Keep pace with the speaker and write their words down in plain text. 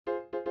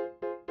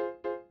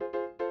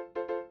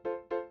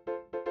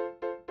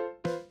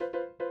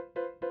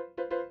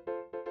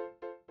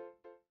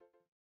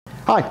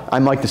Hi,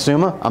 I'm Mike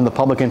DeSuma. I'm the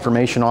Public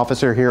Information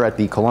Officer here at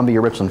the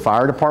Columbia-Richland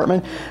Fire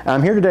Department. And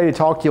I'm here today to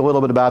talk to you a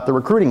little bit about the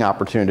recruiting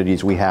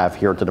opportunities we have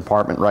here at the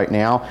department right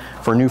now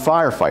for new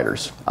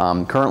firefighters.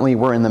 Currently,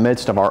 we're in the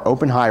midst of our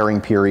open hiring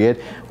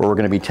period where we're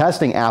going to be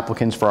testing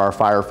applicants for our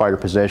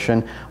firefighter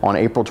position on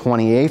April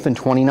 28th and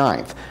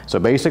 29th. So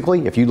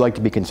basically, if you'd like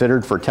to be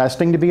considered for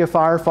testing to be a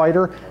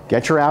firefighter,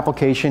 get your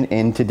application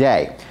in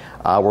today.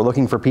 We're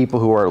looking for people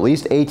who are at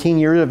least 18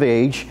 years of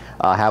age,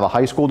 have a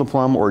high school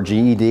diploma or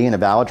GED and a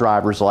valid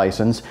driver's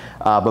license,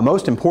 but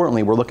most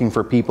importantly, we're looking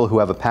for people who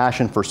have a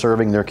passion for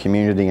serving their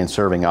community and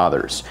serving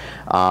others.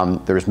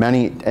 There's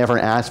many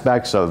different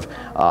aspects of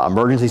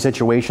emergency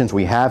situations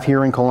we have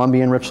here in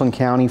Columbia and Richland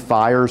County,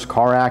 fires,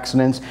 car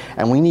accidents,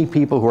 and we need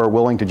people who are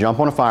willing to jump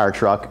on a fire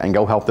truck and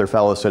go help their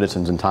fellow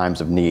citizens in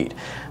times of need.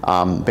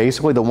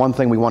 Basically, the one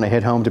thing we want to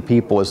hit home to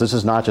people is this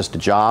is not just a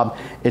job,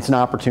 it's an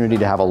opportunity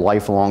to have a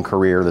lifelong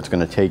career that's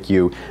going to take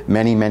you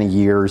many, many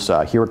years.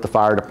 Here at the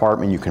fire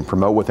department, you can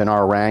promote within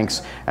our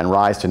ranks and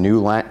rise to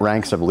new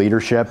ranks of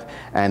leadership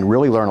and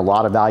really learn a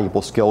lot of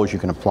valuable skills you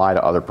can apply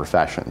to other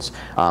professions.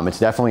 It's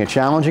definitely a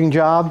challenging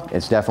job,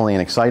 it's definitely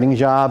an exciting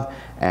job,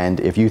 and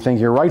if you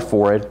think you're right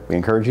for it, we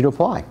encourage you to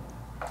apply.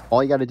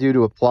 All you got to do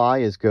to apply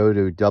is go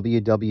to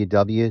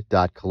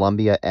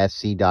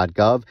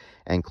www.columbiasc.gov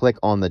and click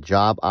on the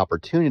Job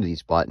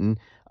Opportunities button.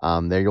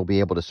 There you'll be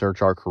able to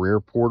search our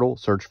career portal,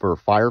 search for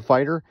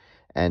firefighter,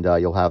 and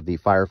you'll have the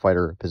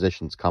firefighter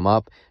positions come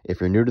up. If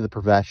you're new to the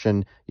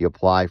profession, you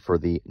apply for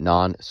the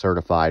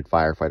non-certified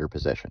firefighter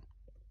position.